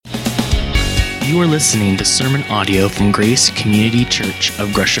You are listening to sermon audio from Grace Community Church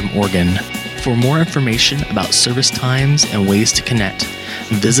of Gresham, Oregon. For more information about service times and ways to connect,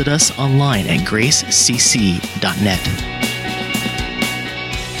 visit us online at gracecc.net.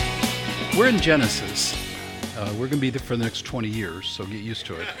 We're in Genesis. We're going to be there for the next 20 years, so get used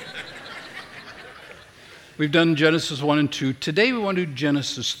to it. We've done Genesis 1 and 2. Today we want to do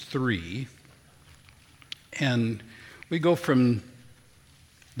Genesis 3. And we go from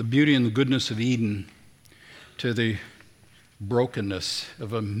the beauty and the goodness of Eden to the brokenness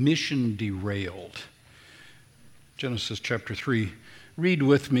of a mission derailed. Genesis chapter 3. Read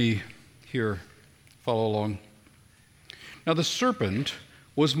with me here. Follow along. Now the serpent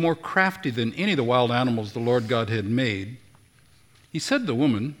was more crafty than any of the wild animals the Lord God had made. He said to the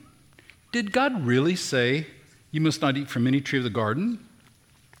woman, "Did God really say you must not eat from any tree of the garden?"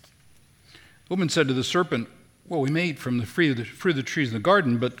 The woman said to the serpent, "Well, we may eat from the fruit of the trees in the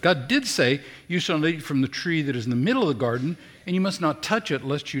garden, but God did say, you shall not eat from the tree that is in the middle of the garden, and you must not touch it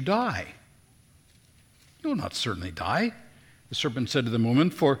lest you die." "You will not certainly die," the serpent said to the woman,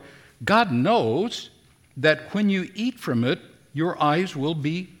 "for God knows that when you eat from it, your eyes will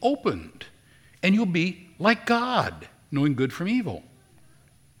be opened, and you'll be like God, knowing good from evil."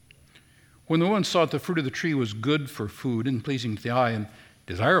 When the woman saw that the fruit of the tree was good for food and pleasing to the eye and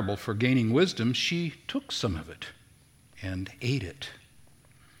desirable for gaining wisdom, she took some of it and ate it.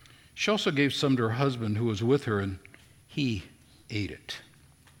 She also gave some to her husband who was with her, and he ate it.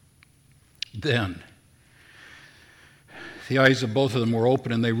 Then the eyes of both of them were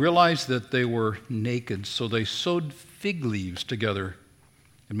open, and they realized that they were naked, so they sewed fig leaves together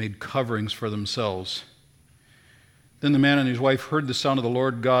and made coverings for themselves. Then the man and his wife heard the sound of the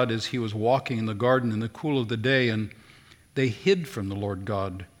Lord God as he was walking in the garden in the cool of the day, and they hid from the Lord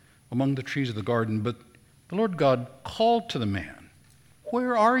God among the trees of the garden. But the Lord God called to the man,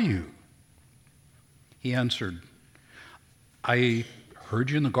 "Where are you?" He answered, "I heard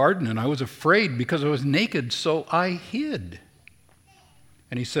you in the garden, and I was afraid because I was naked, so I hid."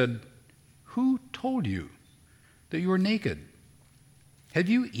 And he said, "Who told you that you were naked? Have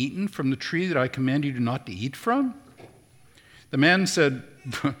you eaten from the tree that I commanded you not to eat from?" The man said,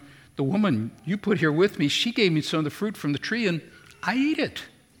 "The woman you put here with me, she gave me some of the fruit from the tree, and I ate it."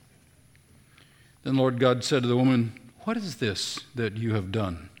 Then the Lord God said to the woman, "What is this that you have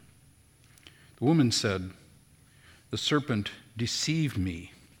done?" The woman said, "The serpent deceived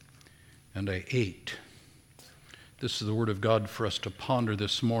me, and I ate." This is the word of God for us to ponder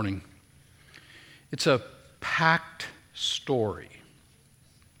this morning. It's a packed story,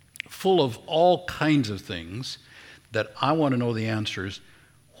 full of all kinds of things that I want to know the answers.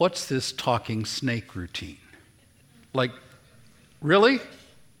 What's this talking snake routine? Like, really?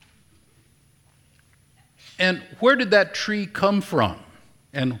 And where did that tree come from?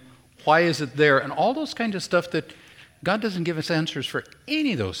 And why is it there? And all those kinds of stuff that God doesn't give us answers for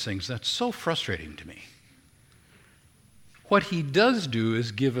any of those things. That's so frustrating to me. What he does do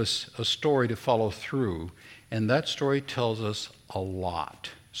is give us a story to follow through, and that story tells us a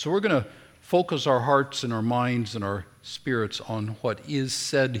lot. So we're going to focus our hearts and our minds and our spirits on what is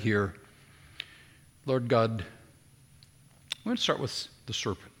said here. Lord God, I'm going to start with the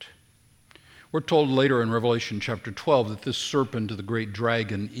serpent. We're told later in Revelation chapter 12 that this serpent, the great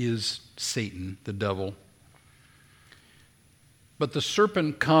dragon, is Satan, the devil. But the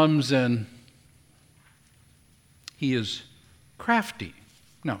serpent comes and he is crafty.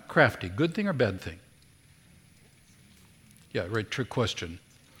 Now, crafty, good thing or bad thing? Yeah, right, trick question.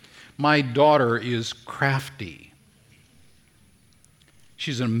 My daughter is crafty.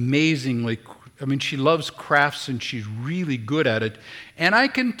 She's she loves crafts and she's really good at it. And I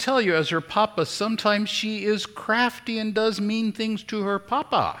can tell you, as her papa, sometimes she is crafty and does mean things to her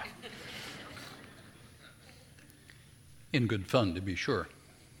papa. In good fun, to be sure.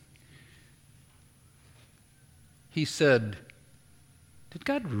 He said, "Did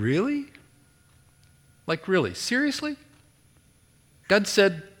God really? Like, really? Seriously? God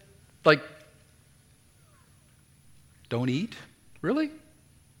said, like, don't eat? Really?"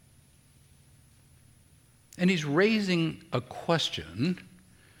 And he's raising a question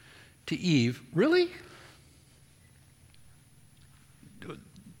to Eve. Really?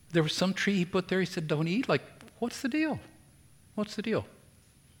 There was some tree he put there, he said, don't eat? Like, what's the deal? What's the deal?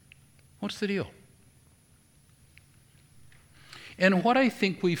 What's the deal? And what I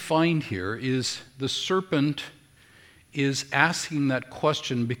think we find here is the serpent is asking that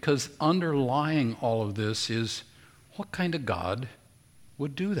question because underlying all of this is, what kind of God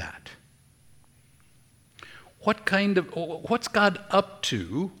would do that? What's God up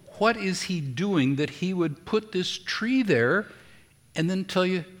to? What is he doing that he would put this tree there and then tell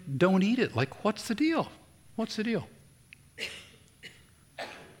you, don't eat it. Like, what's the deal? What's the deal?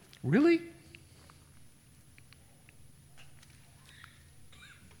 Really?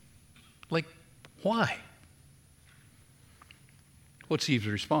 Like, why? What's Eve's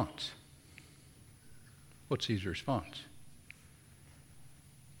response? What's Eve's response?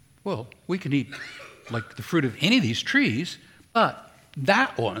 Well, we can eat like the fruit of any of these trees, but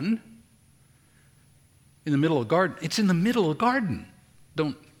that one in the middle of the garden, it's in the middle of the garden.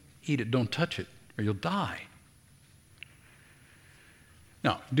 Don't eat it, don't touch it, or you'll die.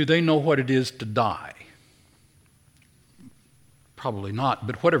 Now, do they know what it is to die? Probably not,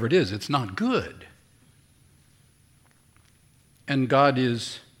 but whatever it is, it's not good. And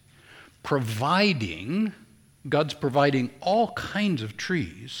God's providing all kinds of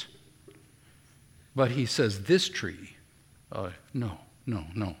trees, but he says this tree, no.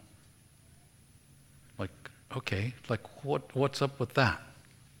 Like, okay, like what's up with that?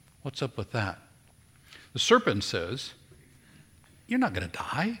 What's up with that? The serpent says, you're not going to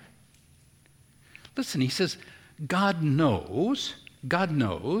die. Listen, he says, God knows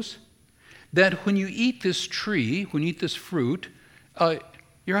that when you eat this tree, when you eat this fruit,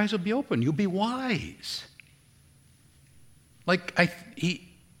 your eyes will be open. You'll be wise. Like,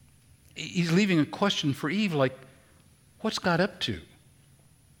 he's leaving a question for Eve, like, what's God up to?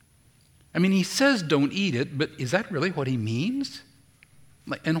 I mean, he says don't eat it, but is that really what he means?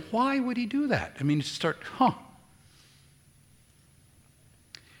 Like, and why would he do that? I mean,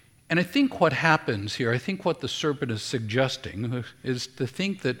 And I think what happens here, I think what the serpent is suggesting is to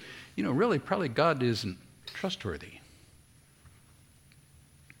think that, really, probably God isn't trustworthy.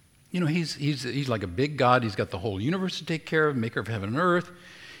 He's like a big God. He's got the whole universe to take care of, maker of heaven and earth.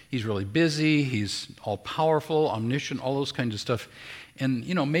 He's really busy. He's all-powerful, omniscient, all those kinds of stuff. And,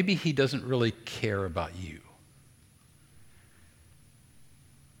 maybe he doesn't really care about you.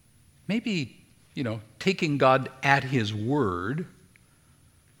 Maybe, taking God at his word,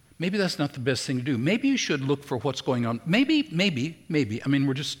 maybe that's not the best thing to do. Maybe you should look for what's going on. Maybe, I mean,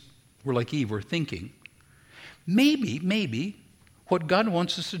 we're like Eve, we're thinking. Maybe what God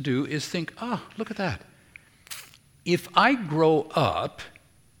wants us to do is think, look at that. If I grow up,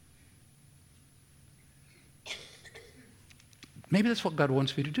 maybe that's what God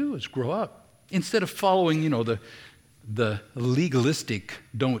wants me to do, is grow up. Instead of following, the legalistic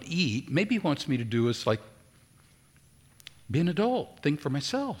don't eat, maybe he wants me to do is like be an adult, think for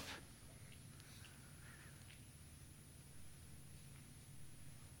myself.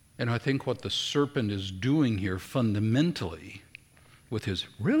 And I think what the serpent is doing here fundamentally with his,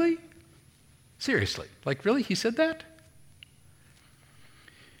 really? Seriously? Like, really? He said that?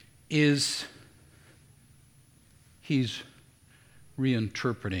 Is he's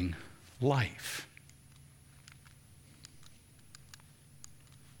reinterpreting life.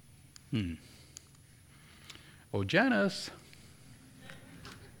 Oh, Janice.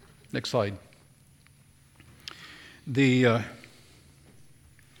 Next slide. I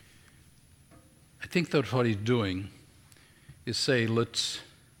think that what he's doing is say, because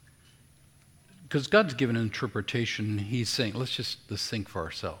God's given an interpretation, he's saying, let's think for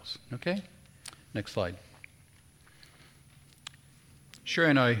ourselves. Okay? Next slide.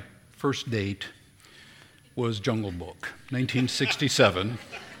 Sherry and I, first date was Jungle Book, 1967.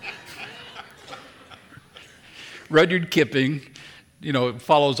 Rudyard Kipling,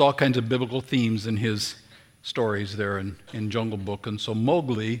 follows all kinds of biblical themes in his stories there in Jungle Book. And so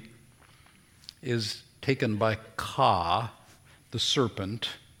Mowgli is taken by Kaa, the serpent,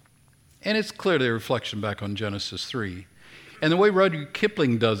 and it's clearly a reflection back on Genesis 3. And the way Rudyard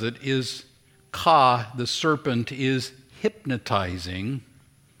Kipling does it is Kaa, the serpent, is hypnotizing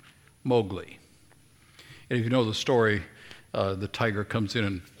Mowgli. And if you know the story, the tiger comes in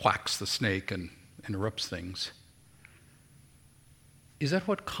and whacks the snake and interrupts things. Is that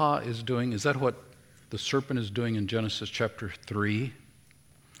what Kaa is doing? Is that what the serpent is doing in Genesis chapter 3?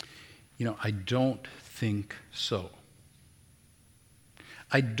 I don't think so.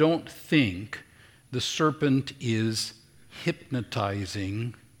 I don't think the serpent is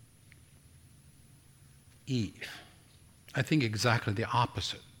hypnotizing Eve. I think exactly the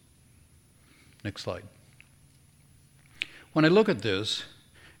opposite. Next slide. When I look at this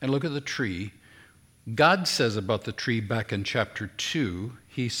and look at the tree, God says about the tree back in chapter 2,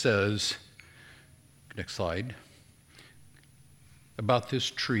 he says, next slide, about this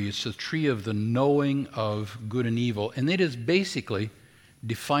tree, it's the tree of the knowing of good and evil, and it is basically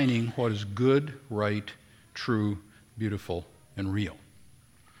defining what is good, right, true, beautiful, and real.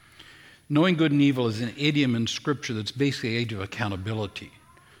 Knowing good and evil is an idiom in Scripture that's basically the age of accountability.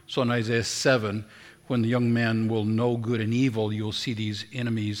 So in Isaiah 7, when the young man will know good and evil, you'll see these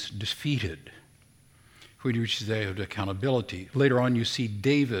enemies defeated. When he reaches the age of accountability. Later on, you see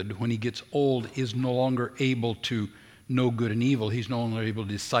David, when he gets old, is no longer able to know good and evil. He's no longer able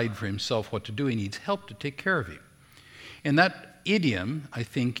to decide for himself what to do. He needs help to take care of him. And that idiom, I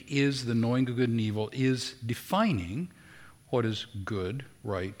think, is the knowing of good and evil, is defining what is good,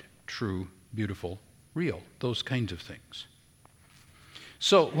 right, true, beautiful, real, those kinds of things.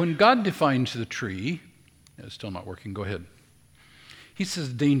 So when God defines the tree, it's still not working, go ahead. He says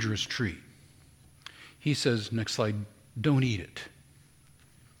dangerous tree. He says, next slide, don't eat it.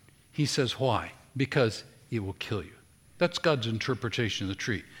 He says, why? Because it will kill you. That's God's interpretation of the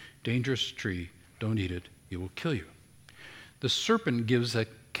tree. Dangerous tree, don't eat it, it will kill you. The serpent gives a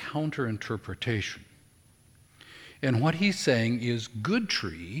counter interpretation. And what he's saying is, good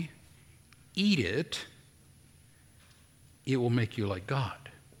tree, eat it, it will make you like God.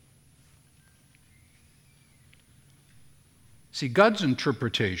 See, God's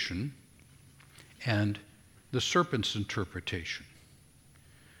interpretation and the serpent's interpretation.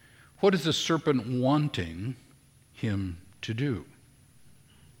 What is the serpent wanting him to do?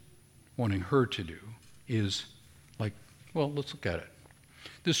 Wanting her to do is like, well, let's look at it.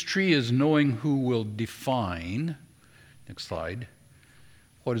 This tree is knowing who will define, next slide,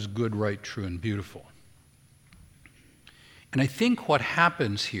 what is good, right, true, and beautiful. And I think what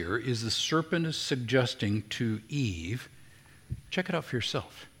happens here is the serpent is suggesting to Eve, check it out for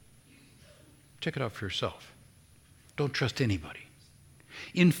yourself. Check it out for yourself. Don't trust anybody.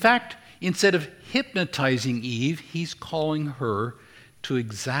 In fact, instead of hypnotizing Eve, he's calling her to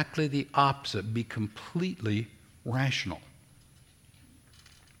exactly the opposite, be completely rational.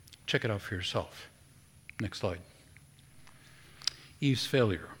 Check it out for yourself. Next slide. Eve's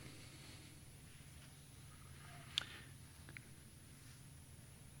failure.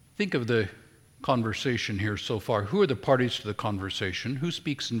 Think of the conversation here so far. Who are the parties to the conversation? Who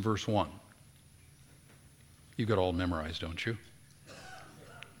speaks in verse 1? You've got all memorized, don't you?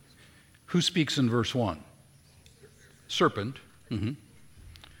 Who speaks in verse 1? Serpent. Mm-hmm.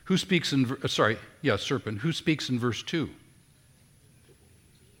 Who speaks in, serpent. Who speaks in verse 2?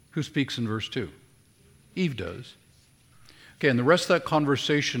 Who speaks in verse 2? Eve does. Okay, and the rest of that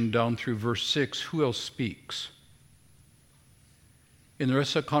conversation down through verse 6, who else speaks? In the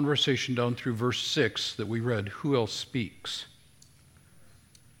rest of that conversation down through verse 6 that we read, who else speaks?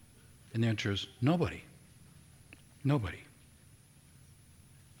 And the answer is nobody. Nobody.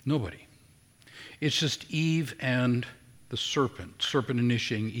 Nobody. It's just Eve and the serpent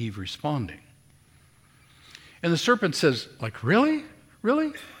initiating, Eve responding. And the serpent says, like, really?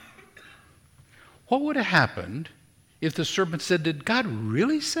 Really? What would have happened if the serpent said, did God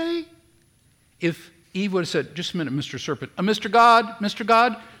really say? If Eve would have said, just a minute, Mr. Serpent, Mr. God,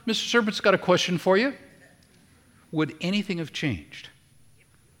 Mr. Serpent's got a question for you. Would anything have changed?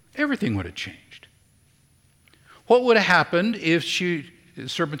 Everything would have changed. What would have happened if the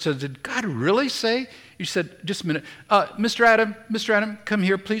serpent said, did God really say? You said, just a minute, Mr. Adam, come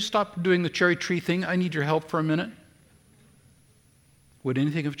here, please stop doing the cherry tree thing. I need your help for a minute. Would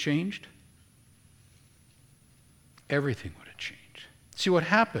anything have changed? Everything would have changed. See, what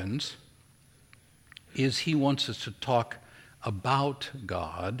happens is he wants us to talk about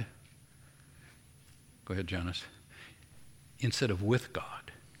God. Go ahead, Janice. Instead of with God.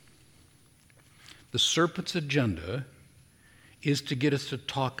 The serpent's agenda is to get us to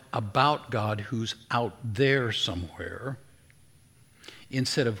talk about God who's out there somewhere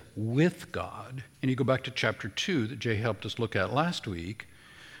instead of with God. And you go back to chapter 2 that Jay helped us look at last week.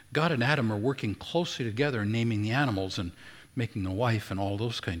 God and Adam are working closely together, naming the animals and making the wife and all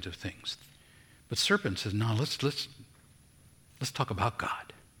those kinds of things. But serpent says, no, let's talk about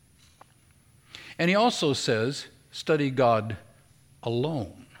God. And he also says, study God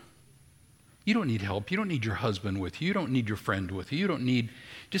alone. You don't need help. You don't need your husband with you. You don't need your friend with you. You don't need,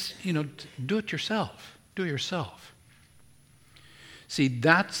 just, do it yourself. Do it yourself. See,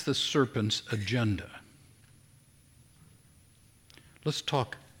 that's the serpent's agenda. Let's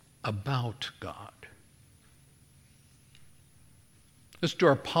talk about God. Let's do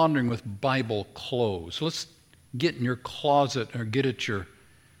our pondering with Bible clothes. Let's get in your closet or get at your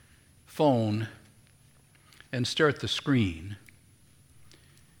phone and stare at the screen.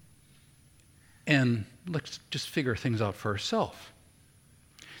 And let's just figure things out for ourselves.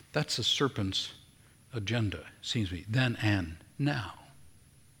 That's the serpent's agenda, seems to me, then and now.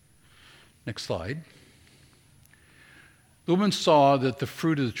 Next slide. The woman saw that the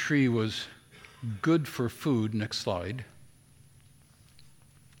fruit of the tree was good for food. Next slide.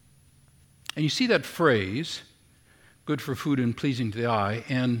 And you see that phrase, good for food and pleasing to the eye.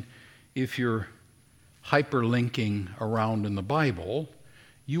 And if you're hyperlinking around in the Bible,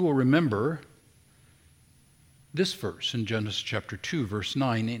 you will remember this verse in Genesis chapter 2, verse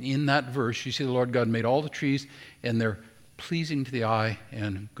 9. And in that verse, you see the Lord God made all the trees, and they're pleasing to the eye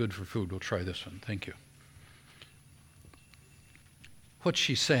and good for food. We'll try this one. Thank you. What's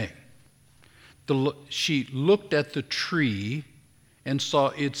she saying? She looked at the tree and saw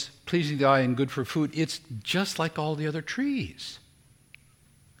it's pleasing to the eye and good for food. It's just like all the other trees.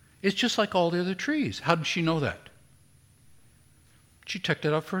 It's just like all the other trees. How did she know that? She checked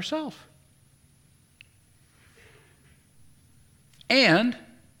it out for herself. And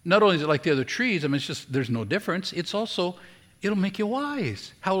not only is it like the other trees, I mean, it's just, there's no difference. It's also, it'll make you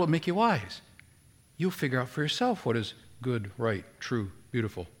wise. How will it make you wise? You'll figure out for yourself what is good, right, true,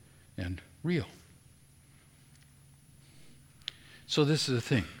 beautiful, and real. So this is the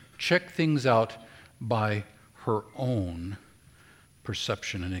thing. Check things out by her own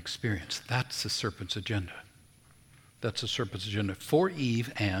perception and experience. That's the serpent's agenda. That's the serpent's agenda for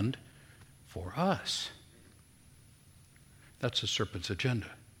Eve and for us. That's the serpent's agenda.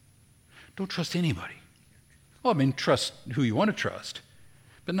 Don't trust anybody. Well, I mean, trust who you want to trust.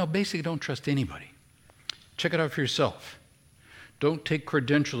 But no, basically don't trust anybody. Check it out for yourself. Don't take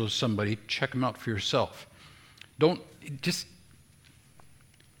credentials of somebody. Check them out for yourself. Don't just,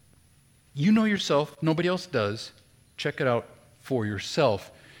 you know yourself. Nobody else does. Check it out for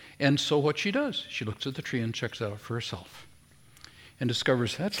yourself. And so what she does, she looks at the tree and checks it out for herself. And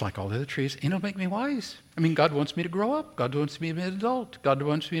discovers, that's like all the other trees, and it'll make me wise. I mean, God wants me to grow up. God wants me to be an adult. God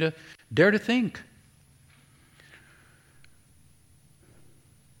wants me to dare to think.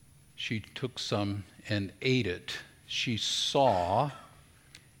 She took some and ate it. She saw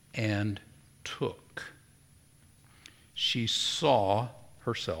and took. She saw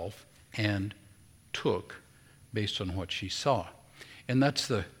herself and took based on what she saw. And that's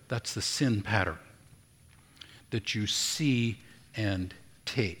the sin pattern, that you see and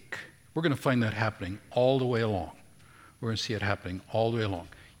take. We're going to find that happening all the way along. We're going to see it happening all the way along.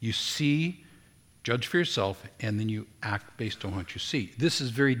 You see, judge for yourself, and then you act based on what you see. This is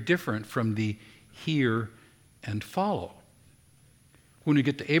very different from the hear and follow. When we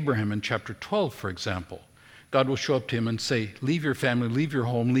get to Abraham in chapter 12, for example, God will show up to him and say, leave your family, leave your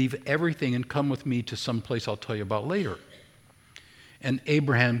home, leave everything, and come with me to some place I'll tell you about later. And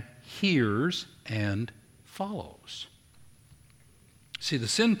Abraham hears and follows. See, the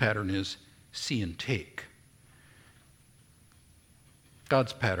sin pattern is see and take.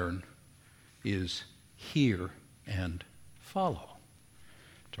 God's pattern is hear and follow.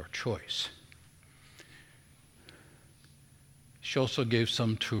 It's our choice. She also gave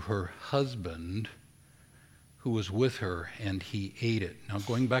some to her husband who was with her, and he ate it. Now,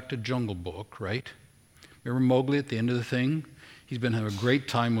 going back to Jungle Book, right? Remember Mowgli at the end of the thing? He's been having a great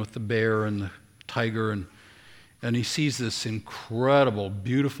time with the bear and the tiger, and he sees this incredible,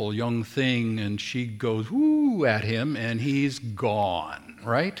 beautiful young thing, and she goes, woo, at him, and he's gone,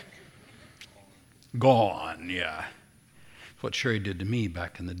 right? Gone, yeah. That's what Sherry did to me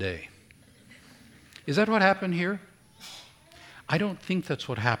back in the day. Is that what happened here? I don't think that's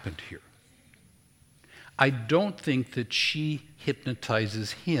what happened here. I don't think that she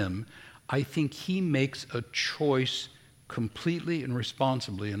hypnotizes him. I think he makes a choice completely and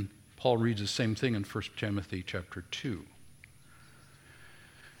responsibly, and Paul reads the same thing in 1 Timothy chapter 2.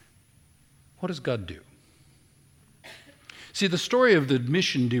 What does God do? See, the story of the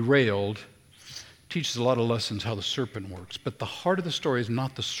mission derailed teaches a lot of lessons how the serpent works, but the heart of the story is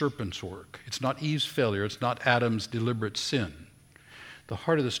not the serpent's work. It's not Eve's failure. It's not Adam's deliberate sin. The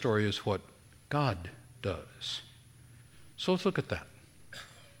heart of the story is what God does. So let's look at that.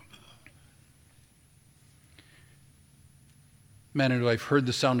 Man and wife heard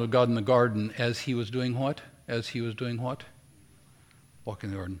the sound of God in the garden as he was doing what? As he was doing what? Walking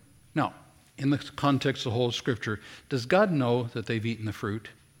in the garden. Now, in the context of the whole Scripture, does God know that they've eaten the fruit?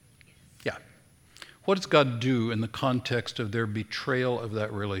 Yeah. What does God do in the context of their betrayal of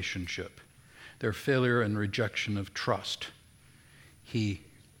that relationship? Their failure and rejection of trust? He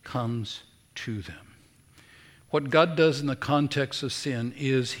comes to them. What God does in the context of sin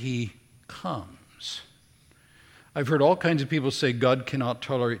is he comes. I've heard all kinds of people say God cannot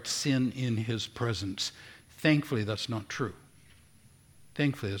tolerate sin in his presence. Thankfully, that's not true.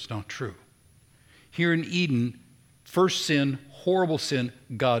 Thankfully, that's not true. Here in Eden, first sin, horrible sin,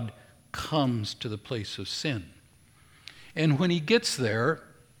 God comes to the place of sin. And when he gets there,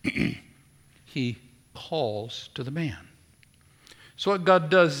 he calls to the man. So what God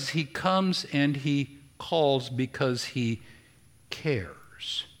does is he comes and he calls because he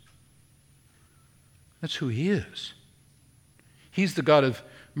cares. That's who he is. He's the God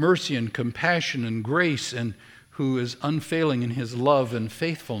mercy and compassion and grace, and who is unfailing in his love and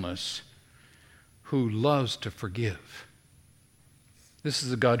faithfulness, who loves to forgive. This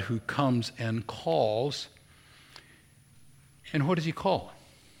is a God who comes and calls. And what does he call?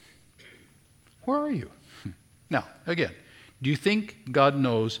 Where are you? Now, again, do you think God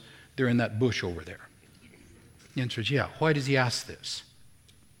knows they're in that bush over there? The answer is yeah. Why does he ask this?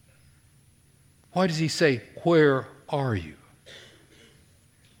 Why does he say, where are you?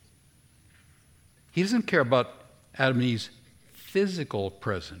 He doesn't care about Adam and Eve's physical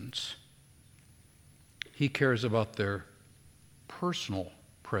presence. He cares about their personal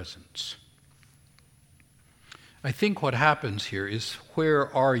presence. I think what happens here is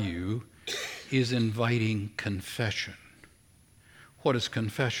where are you is inviting confession. What is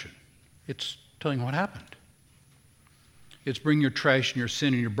confession? It's telling what happened. It's bringing your trash and your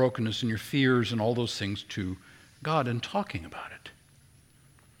sin and your brokenness and your fears and all those things to God and talking about it.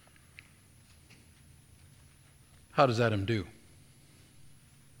 How does Adam do?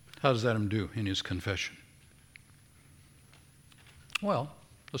 How does Adam do in his confession? Well,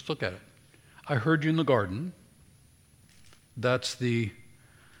 let's look at it. I heard you in the garden. That's the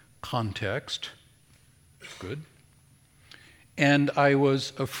context. Good. And I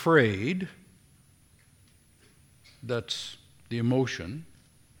was afraid. That's the emotion.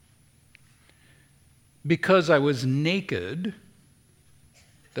 Because I was naked.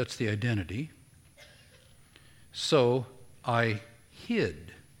 That's the identity. So I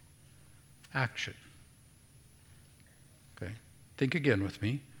hid. Action. Okay. Think again with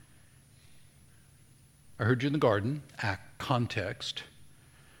me. I heard you in the garden. Act. Context.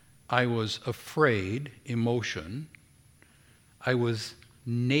 I was afraid. Emotion. I was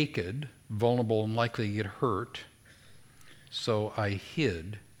naked, vulnerable, and likely to get hurt. So I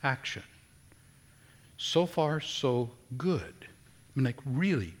hid. Action. So far, so good. I mean, like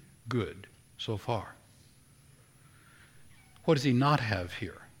really good so far. What does he not have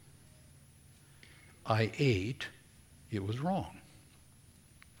here? I ate. It was wrong.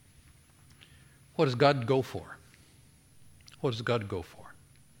 What does God go for? What does God go for?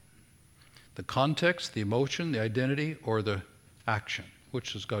 The context, the emotion, the identity, or the action?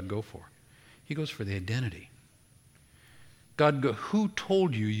 Which does God go for? He goes for the identity. Who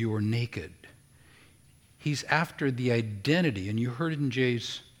told you you were naked? He's after the identity, and you heard in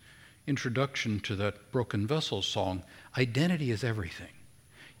Jay's introduction to that Broken Vessels song, identity is everything.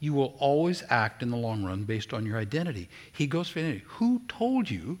 You will always act in the long run based on your identity. He goes for identity. Who told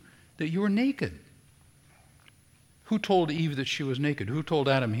you that you were naked? Who told Eve that she was naked? Who told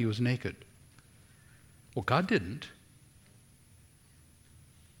Adam he was naked? Well, God didn't.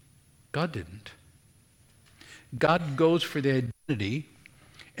 God didn't. God goes for the identity,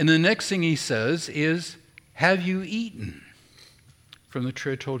 and the next thing he says is, have you eaten from the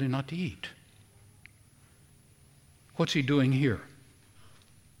tree I told you not to eat? What's he doing here?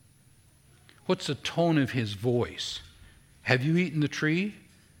 What's the tone of his voice? Have you eaten the tree?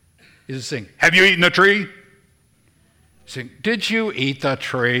 Is it saying, have you eaten the tree? He's saying, did you eat the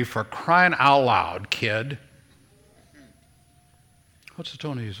tree, for crying out loud, kid? What's the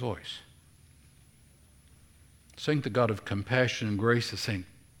tone of his voice? Saying the God of compassion and grace is saying,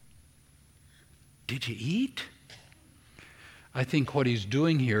 did you eat? I think what he's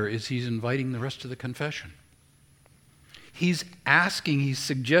doing here is he's inviting the rest of the confession. He's asking, he's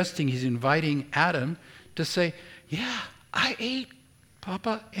suggesting, he's inviting Adam to say, yeah, I ate,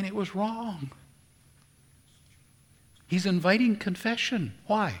 Papa, and it was wrong. He's inviting confession.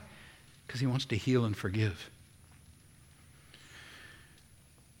 Why? Because he wants to heal and forgive.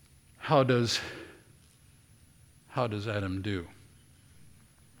 How does Adam do?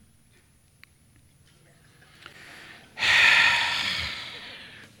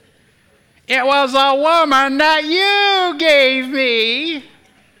 It was a woman that you gave me.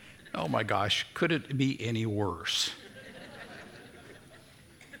 Oh my gosh, could it be any worse?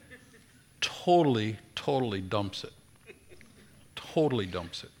 Totally dumps it. Totally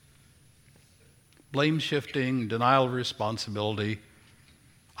dumps it. Blame shifting, denial of responsibility.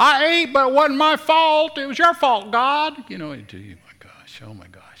 I ate, but it wasn't my fault. It was your fault, God. You know, oh my gosh, oh my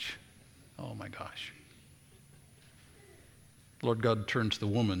gosh, oh my gosh. Lord God turns to the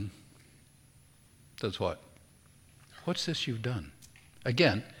woman. Does what? What's this you've done?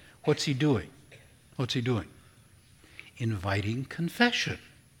 Again, what's he doing? What's he doing? Inviting confession.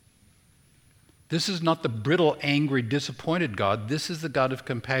 This is not the brittle, angry, disappointed God. This is the God of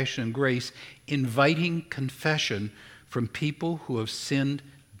compassion and grace, inviting confession from people who have sinned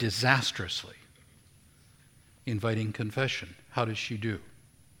disastrously. Inviting confession. How does she do?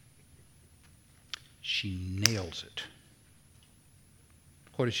 She nails it.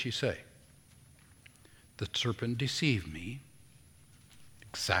 What does she say? The serpent deceived me.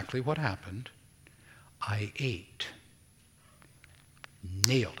 Exactly what happened. I ate.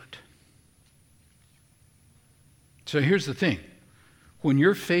 Nailed it. So here's the thing. When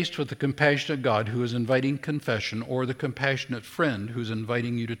you're faced with the compassionate God who is inviting confession, or the compassionate friend who's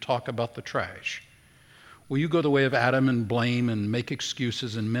inviting you to talk about the trash, will you go the way of Adam and blame and make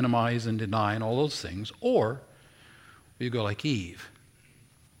excuses and minimize and deny and all those things? Or will you go like Eve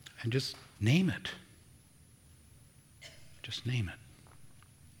and just name it? Just name it.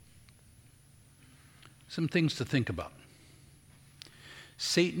 Some things to think about.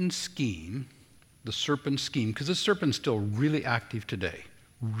 Satan's scheme, the serpent's scheme, because the serpent's still really active today.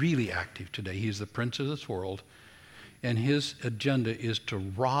 Really active today. He is the prince of this world, and his agenda is to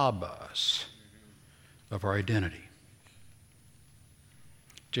rob us of our identity.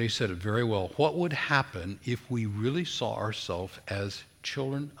 Jay said it very well. What would happen if we really saw ourselves as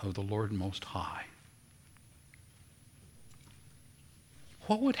children of the Lord Most High?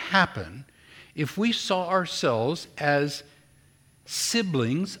 What would happen if we saw ourselves as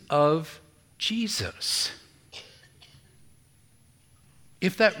siblings of Jesus?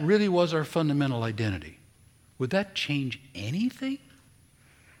 If that really was our fundamental identity, would that change anything?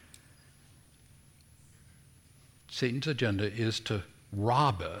 Satan's agenda is to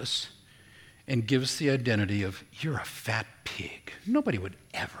rob us and give us the identity of, you're a fat pig. Nobody would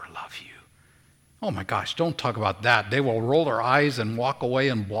ever love you. Oh my gosh, don't talk about that. They will roll their eyes and walk away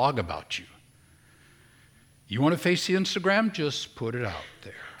and blog about you. You want to face the Instagram? Just put it out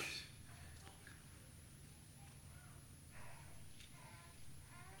there.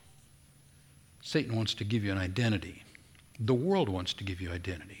 Satan wants to give you an identity. The world wants to give you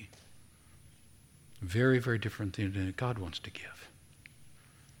identity. Very, very different than the God wants to give.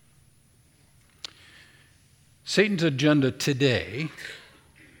 Satan's agenda today,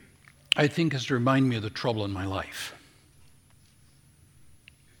 I think, is to remind me of the trouble in my life.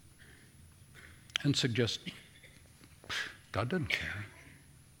 And suggest God doesn't care.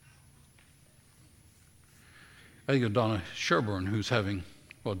 I think of Donna Sherburne, who's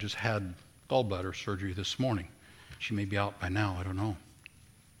just had gallbladder surgery this morning. She may be out by now, I don't know.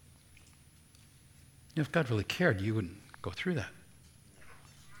 If God really cared, you wouldn't go through that.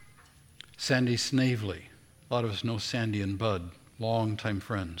 Sandy Snavely. A lot of us know Sandy and Bud, long-time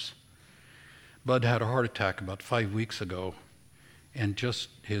friends. Bud had a heart attack about 5 weeks ago, and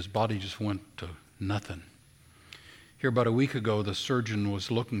his body just went to nothing. Here about a week ago, the surgeon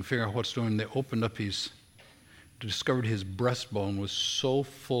was looking, figuring out what's doing. They opened up discovered his breastbone was so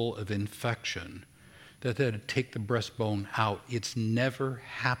full of infection that they had to take the breastbone out. It's never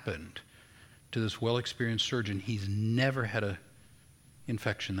happened to this well-experienced surgeon. He's never had an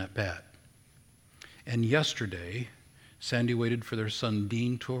infection that bad. And yesterday, Sandy waited for their son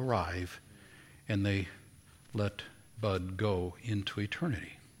Dean to arrive, and they let Bud go into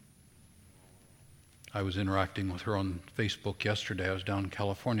eternity. I was interacting with her on Facebook yesterday. I was down in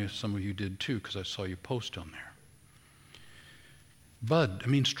California. Some of you did too, because I saw you post on there. Bud,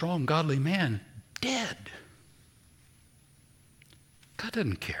 strong, godly man, dead. God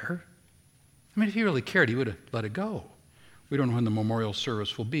doesn't care. If he really cared, he would have let it go. We don't know when the memorial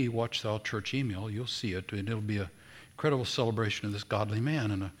service will be. Watch the church email. You'll see it. And it'll be an incredible celebration of this godly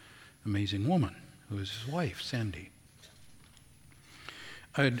man and an amazing woman who is his wife, Sandy.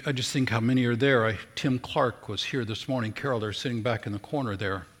 I just think how many are there. Tim Clark was here this morning. Carol, they're sitting back in the corner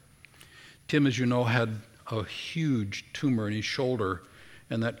there. Tim, as you know, had a huge tumor in his shoulder,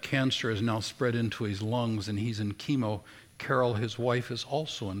 and that cancer has now spread into his lungs, and he's in chemo. Carol, his wife, is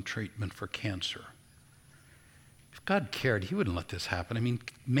also in treatment for cancer. If God cared, he wouldn't let this happen.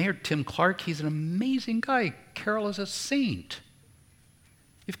 Mayor Tim Clark, he's an amazing guy. Carol is a saint.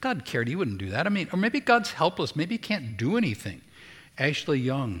 If God cared, he wouldn't do that. Or maybe God's helpless. Maybe he can't do anything. Ashley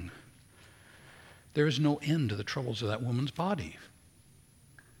Young, there is no end to the troubles of that woman's body.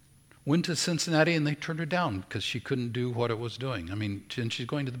 Went to Cincinnati and they turned her down because she couldn't do what it was doing. And she's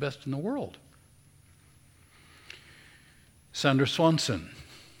going to the best in the world. Sandra Swanson,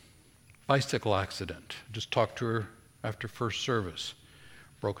 bicycle accident. Just talked to her after first service.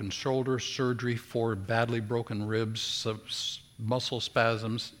 Broken shoulder, surgery, 4 badly broken ribs, muscle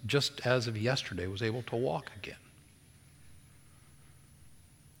spasms. Just as of yesterday, was able to walk again.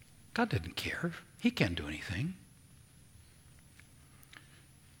 God didn't care. He can't do anything.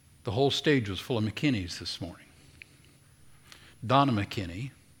 The whole stage was full of McKinneys this morning. Donna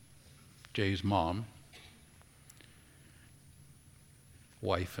McKinney, Jay's mom,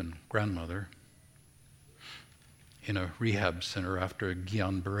 wife and grandmother, in a rehab center after a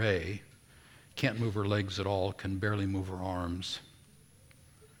Guillain-Barré, can't move her legs at all, can barely move her arms.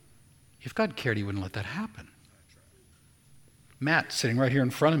 If God cared, he wouldn't let that happen. Matt sitting right here in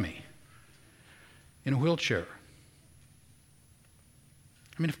front of me in a wheelchair.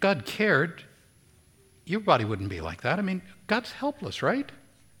 I mean, if God cared, your body wouldn't be like that. I mean, God's helpless, right?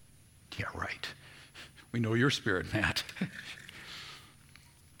 Yeah, right. We know your spirit, Matt.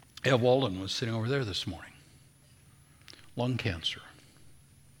 Ev Walden was sitting over there this morning. Lung cancer.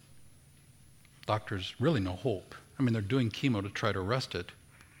 Doctors really no hope. I mean, they're doing chemo to try to arrest it.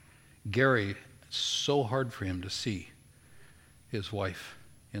 Gary, it's so hard for him to see his wife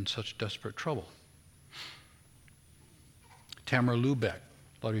in such desperate trouble. Tamara Lubeck,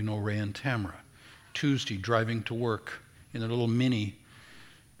 a lot of you know Ray and Tamara. Tuesday, driving to work in a little Mini.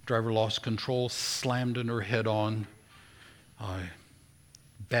 Driver lost control, slammed into her head on.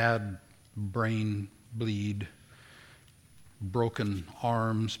 Bad brain bleed. Broken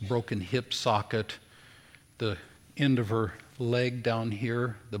arms, broken hip socket. The end of her leg down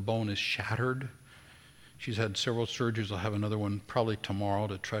here, the bone is shattered. She's had several surgeries. I'll have another one probably tomorrow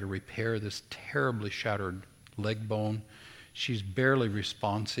to try to repair this terribly shattered leg bone. She's barely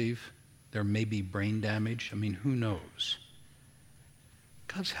responsive. There may be brain damage. I mean, who knows?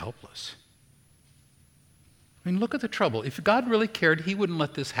 God's helpless. I mean, look at the trouble. If God really cared, he wouldn't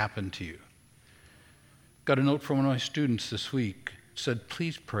let this happen to you. Got a note from one of my students this week. It said,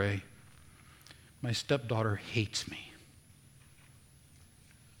 please pray. My stepdaughter hates me.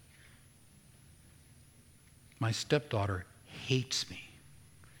 My stepdaughter hates me.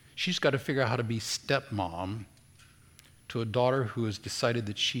 She's got to figure out how to be stepmom to a daughter who has decided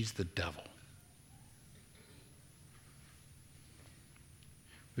that she's the devil.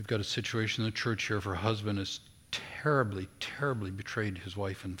 We've got a situation in the church here. Her husband has terribly, terribly betrayed his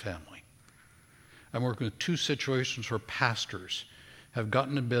wife and family. I'm working with two situations where pastors have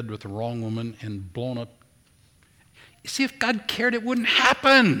gotten in bed with the wrong woman and blown up. You see, if God cared, it wouldn't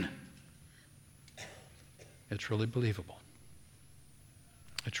happen. It's really believable.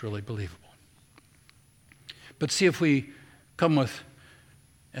 It's really believable. But see, if we come with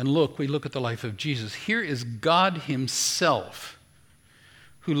and we look at the life of Jesus. Here is God himself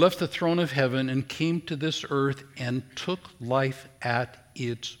who left the throne of heaven and came to this earth and took life at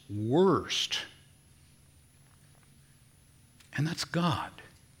its worst. And that's God.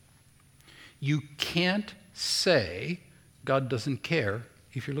 You can't say God doesn't care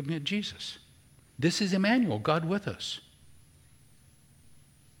if you're looking at Jesus. This is Emmanuel, God with us.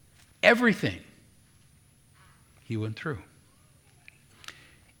 Everything he went through.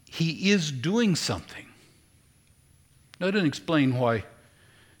 He is doing something. Now, I didn't explain why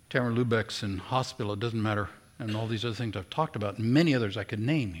Tamara Lubeck's in hospital. It doesn't matter. And all these other things I've talked about, and many others I could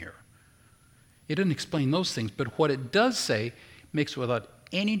name here. It didn't explain those things, but what it does say makes without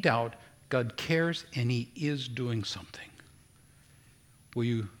any doubt God cares and he is doing something. Will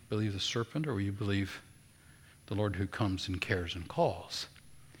you believe the serpent or will you believe the Lord who comes and cares and calls?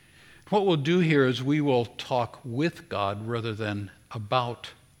 What we'll do here is we will talk with God rather than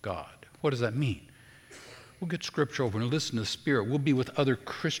about God. What does that mean? We'll get Scripture over and listen to the Spirit. We'll be with other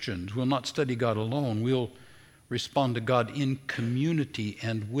Christians. We'll not study God alone. We'll respond to God in community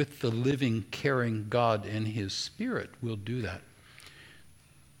and with the living, caring God and his Spirit. We'll do that.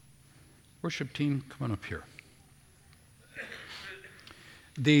 Worship team, come on up here.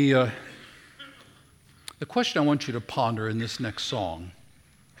 The question I want you to ponder in this next song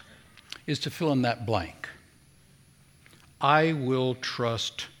is to fill in that blank. I will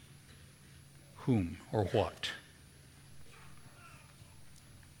trust whom or what?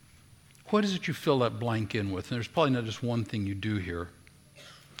 What is it you fill that blank in with? And there's probably not just one thing you do here.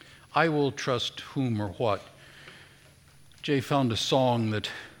 I will trust whom or what? Jay found a song that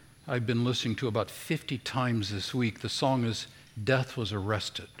I've been listening to about 50 times this week. The song is Death Was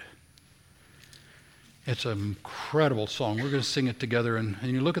Arrested. It's an incredible song. We're going to sing it together. And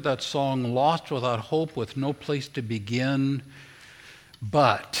you look at that song, lost without hope, with no place to begin.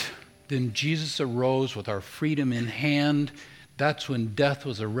 But then Jesus arose with our freedom in hand. That's when death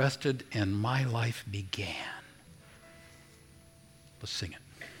was arrested and my life began. Let's sing it.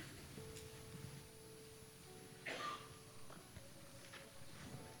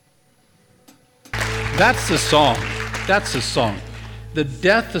 That's the song. That's the song. The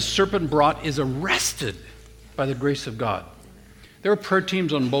death the serpent brought is arrested by the grace of God. There are prayer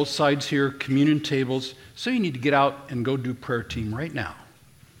teams on both sides here, communion tables. So you need to get out and go do prayer team right now.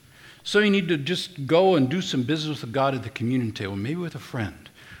 So you need to just go and do some business with God at the communion table, maybe with a friend.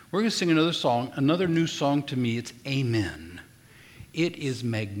 We're going to sing another song, another new song to me. It's Amen. It is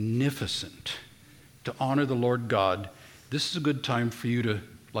magnificent to honor the Lord God. This is a good time for you to,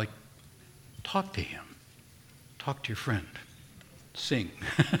 talk to him. Talk to your friend. sing.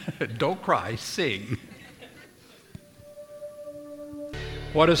 Don't cry, sing.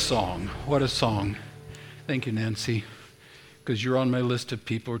 What a song. What a song. Thank you, Nancy, because you're on my list of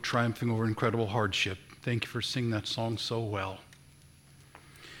people who are triumphing over incredible hardship. Thank you for singing that song so well.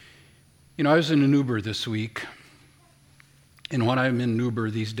 You know, I was in an Uber this week, and when I'm in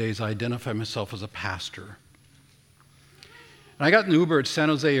Uber these days, I identify myself as a pastor. And I got in the Uber at San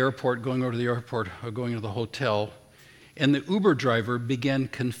Jose Airport, going over to the airport, or going to the hotel, and the Uber driver began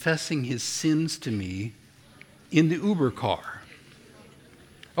confessing his sins to me in the Uber car.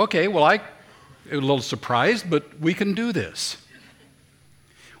 Okay, well, I was a little surprised, but we can do this.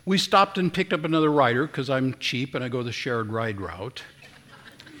 We stopped and picked up another rider because I'm cheap and I go the shared ride route.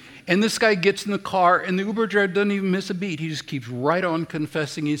 And this guy gets in the car, and the Uber driver doesn't even miss a beat. He just keeps right on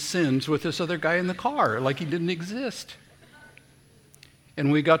confessing his sins with this other guy in the car, like he didn't exist.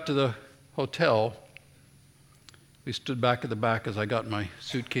 And we got to the hotel. We stood back at the back as I got my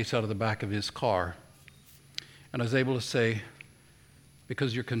suitcase out of the back of his car. And I was able to say,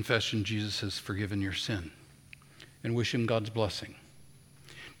 because of your confession, Jesus has forgiven your sin, and wish him God's blessing.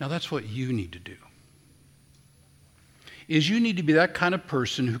 Now that's what you need to do. Is you need to be that kind of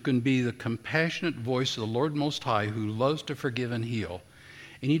person who can be the compassionate voice of the Lord Most High, who loves to forgive and heal.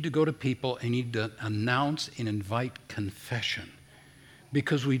 You need to go to people and you need to announce and invite confession,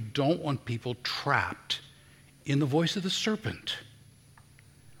 because we don't want people trapped in the voice of the serpent.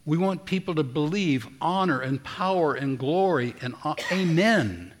 We want people to believe honor and power and glory and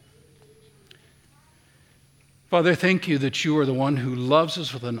amen. Father, thank you that you are the one who loves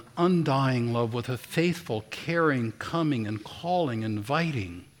us with an undying love, with a faithful, caring, coming and calling,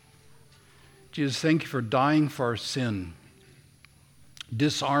 inviting. Jesus, thank you for dying for our sin,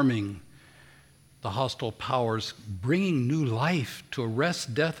 disarming the hostile powers, bringing new life to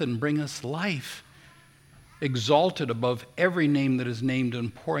arrest death and bring us life. Exalted above every name that is named,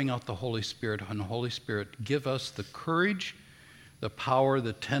 and pouring out the Holy Spirit. And Holy Spirit, give us the courage, the power,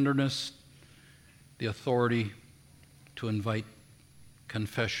 the tenderness, the authority to invite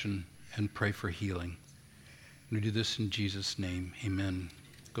confession and pray for healing. And we do this in Jesus' name. Amen.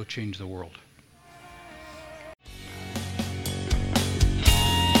 Go change the world.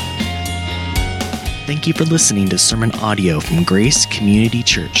 Thank you for listening to sermon audio from Grace Community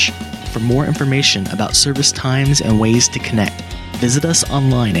Church. For more information about service times and ways to connect, visit us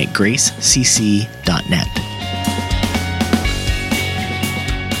online at gracecc.net.